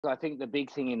I think the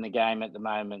big thing in the game at the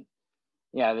moment,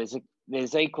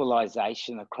 there's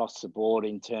equalisation across the board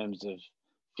in terms of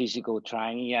physical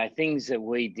training. Things that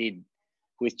we did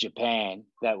with Japan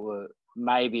that were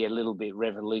maybe a little bit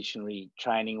revolutionary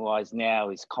training-wise now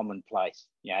is commonplace.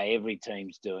 Every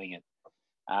team's doing it.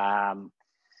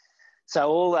 So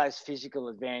all those physical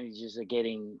advantages are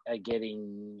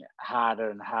getting harder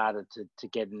and harder to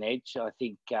get an edge. I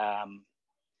think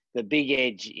the big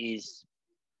edge is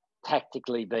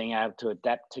tactically being able to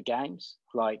adapt to games,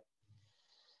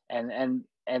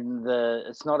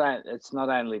 it's not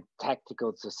only tactical,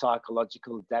 it's a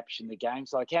psychological adaptation to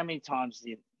games. Like, how many times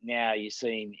now you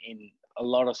see in a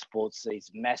lot of sports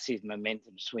these massive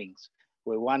momentum swings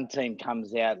where one team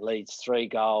comes out, leads 3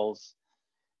 goals,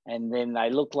 and then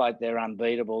they look like they're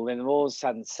unbeatable. Then all of a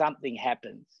sudden something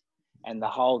happens and the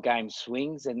whole game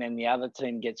swings, and then the other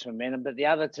team gets momentum. But the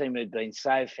other team who'd been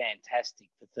so fantastic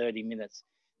for 30 minutes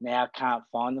now can't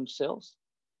find themselves.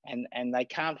 And they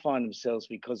can't find themselves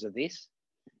because of this,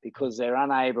 because they're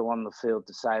unable on the field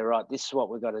to say, right, this is what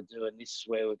we've got to do and this is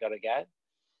where we've got to go.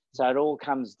 So it all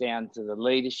comes down to the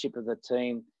leadership of the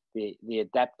team, the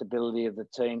adaptability of the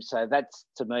team. So that's,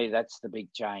 to me, that's the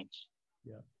big change.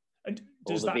 Yeah. And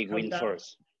does that big win for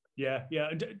us. Yeah, yeah.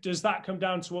 And does that come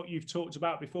down to what you've talked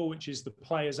about before, which is the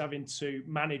players having to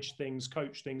manage things,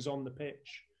 coach things on the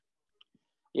pitch?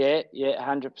 Yeah,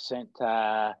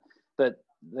 100%. But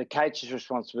the coach's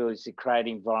responsibility is to create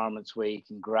environments where you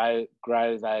can grow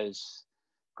those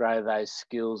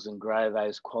skills and grow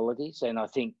those qualities. And I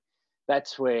think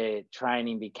that's where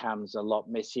training becomes a lot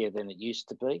messier than it used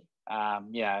to be.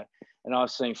 And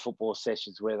I've seen football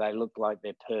sessions where they look like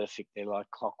they're perfect, they're like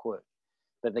clockwork.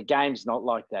 But the game's not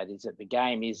like that, is it? The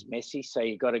game is messy, so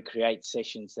you've got to create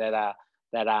sessions that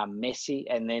are messy,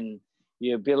 and then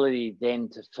your ability then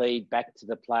to feed back to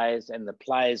the players and the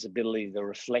players' ability to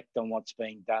reflect on what's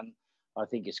being done, I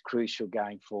think is crucial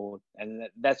going forward. And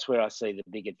that's where I see the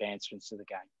big advancements of the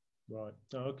game. Right.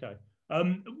 Oh, okay.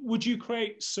 Would you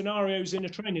create scenarios in a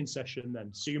training session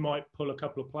then? So you might pull a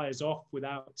couple of players off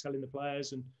without telling the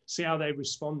players and see how they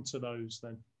respond to those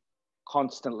then?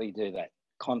 Constantly do that.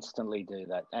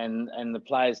 And the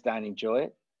players don't enjoy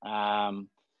it.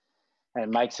 And it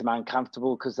makes them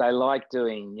uncomfortable because they like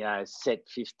doing, set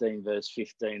 15 versus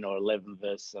 15 or 11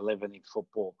 versus 11 in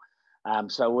football.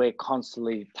 So we're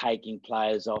constantly taking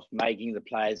players off, making the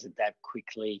players adapt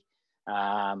quickly,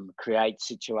 create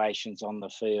situations on the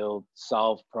field,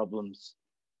 solve problems.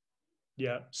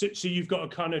 Yeah. So you've got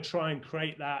to kind of try and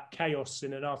create that chaos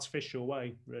in an artificial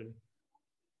way, really.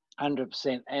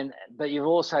 100%. But you've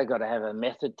also got to have a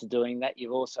method to doing that.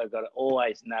 You've also got to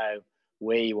always know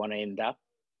where you want to end up.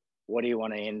 What do you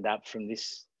want to end up from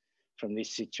this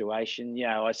situation?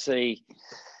 I see,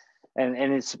 and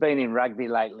it's been in rugby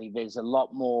lately, there's a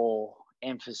lot more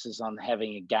emphasis on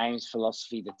having a games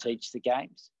philosophy to teach the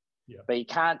games. Yeah. But you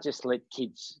can't just let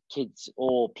kids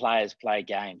or players play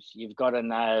games. You've got to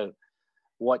know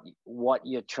what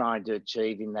you're trying to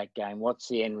achieve in that game. What's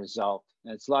the end result?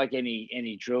 And it's like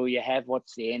any drill you have.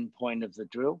 What's the end point of the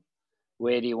drill?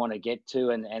 Where do you want to get to?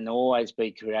 And always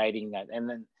be creating that.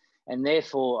 And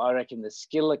therefore, I reckon the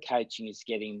skill of coaching is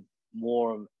getting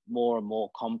more and more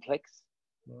complex.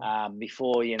 Right.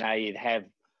 Before, you'd have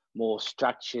more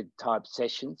structured type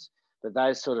sessions, but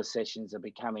those sort of sessions are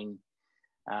becoming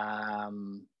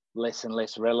less and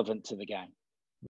less relevant to the game.